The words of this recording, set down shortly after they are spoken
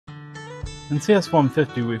In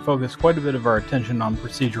CS150, we focus quite a bit of our attention on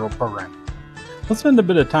procedural programming. Let's spend a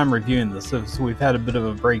bit of time reviewing this as we've had a bit of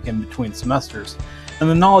a break in between semesters, and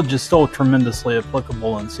the knowledge is still tremendously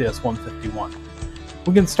applicable in CS151.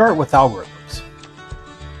 We can start with algorithms.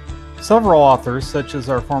 Several authors, such as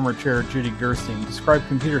our former chair Judy Gerstein, describe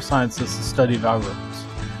computer science as the study of algorithms.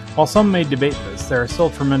 While some may debate this, they are still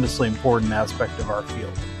a tremendously important aspect of our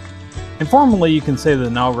field. Informally, you can say that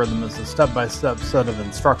an algorithm is a step-by-step set of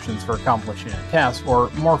instructions for accomplishing a task,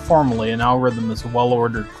 or more formally, an algorithm is a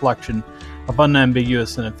well-ordered collection of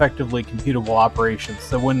unambiguous and effectively computable operations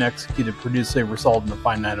that, when executed, produce a result in a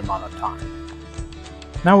finite amount of time.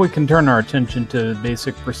 Now we can turn our attention to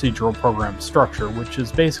basic procedural program structure, which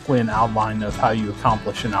is basically an outline of how you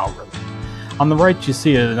accomplish an algorithm. On the right, you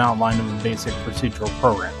see an outline of a basic procedural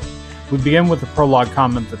program. We begin with a prologue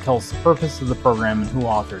comment that tells the purpose of the program and who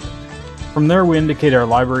authored it. From there, we indicate our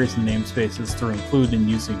libraries and namespaces through include and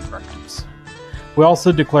using directives. We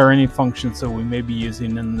also declare any functions that we may be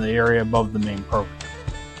using in the area above the main program.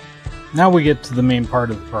 Now we get to the main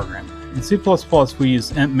part of the program. In C++, we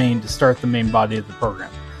use int main to start the main body of the program,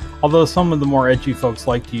 although some of the more edgy folks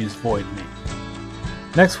like to use void main.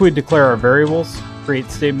 Next, we declare our variables, create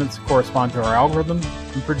statements that correspond to our algorithm,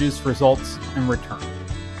 and produce results and return.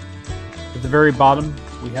 At the very bottom,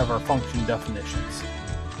 we have our function definitions.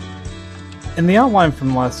 In the outline from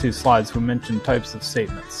the last two slides, we mentioned types of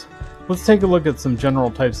statements. Let's take a look at some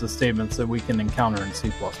general types of statements that we can encounter in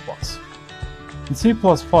C++. In C++,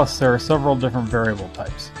 there are several different variable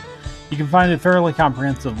types. You can find a fairly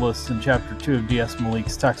comprehensive list in Chapter 2 of D.S.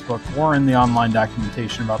 Malik's textbook or in the online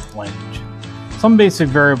documentation about the language. Some basic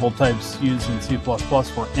variable types used in C++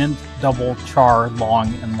 were int, double, char,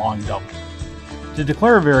 long, and long double. To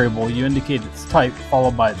declare a variable, you indicate its type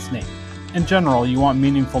followed by its name. In general, you want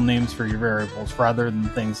meaningful names for your variables rather than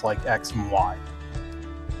things like x and y.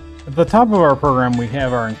 At the top of our program, we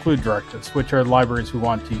have our include directives, which are the libraries we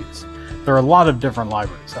want to use. There are a lot of different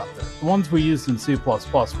libraries out there. The ones we used in C++ were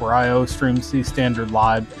IOStream,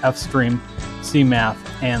 CStandardLib, FStream, CMath,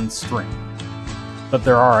 and Stream. But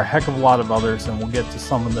there are a heck of a lot of others, and we'll get to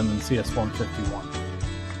some of them in CS151.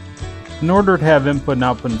 In order to have input and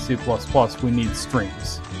output in C++, we need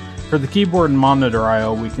streams. For the keyboard and monitor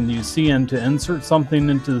I/O, we can use cin to insert something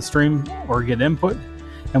into the stream or get input,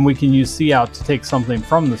 and we can use cout to take something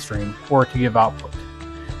from the stream or to give output.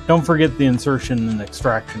 Don't forget the insertion and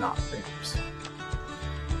extraction operators.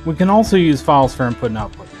 We can also use files for input and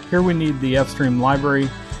output. Here we need the FStream library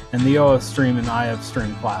and the OFStream and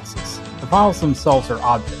IFStream classes. The files themselves are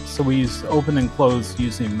objects, so we use open and close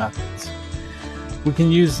using methods. We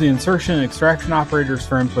can use the insertion and extraction operators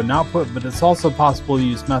for input and output, but it's also possible to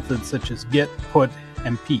use methods such as get, put,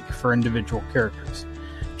 and peek for individual characters.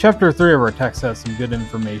 Chapter 3 of our text has some good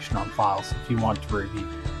information on files if you want to review.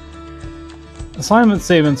 Assignment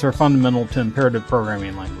statements are fundamental to imperative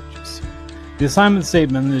programming languages. The assignment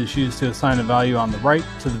statement is used to assign a value on the right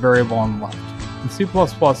to the variable on the left. In C++,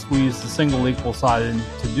 we use the single equal sign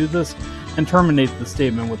to do this and terminate the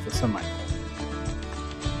statement with a semicolon.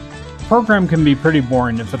 The program can be pretty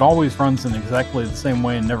boring if it always runs in exactly the same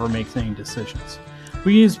way and never makes any decisions.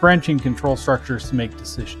 We use branching control structures to make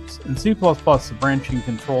decisions. In C++, the branching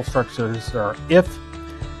control structures are if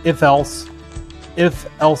else,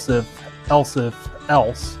 else if, else,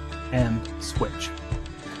 and switch.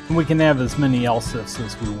 And we can have as many else ifs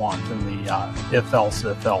as we want in the if else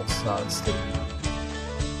statement.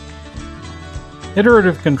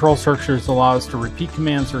 Iterative control structures allow us to repeat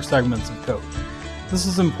commands or segments of code. This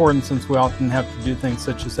is important since we often have to do things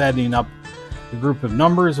such as adding up a group of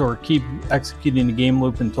numbers or keep executing a game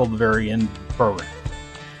loop until the very end of the program.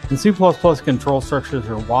 In C++, control structures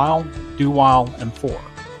are while, do while, and for.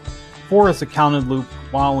 For is a counted loop,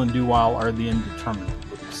 while and do while are the indeterminate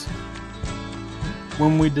loops.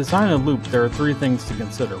 When we design a loop, there are three things to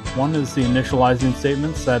consider. One is the initializing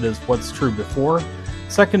statements, that is what's true before.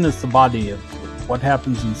 Second is the body of the loop, what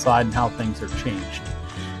happens inside and how things are changed.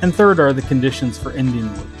 And third are the conditions for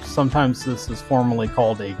ending the loop. Sometimes this is formally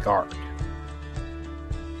called a guard.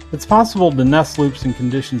 It's possible to nest loops and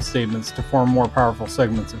condition statements to form more powerful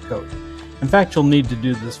segments of code. In fact, you'll need to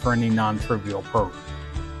do this for any non-trivial program.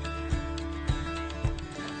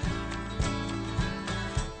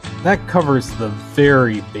 That covers the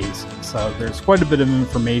very basics. There's quite a bit of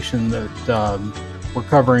information that we're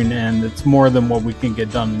covering, and it's more than what we can get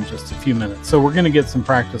done in just a few minutes. So we're going to get some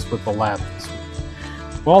practice with the lab this week.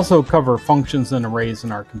 We'll also cover functions and arrays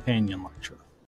in our companion lecture.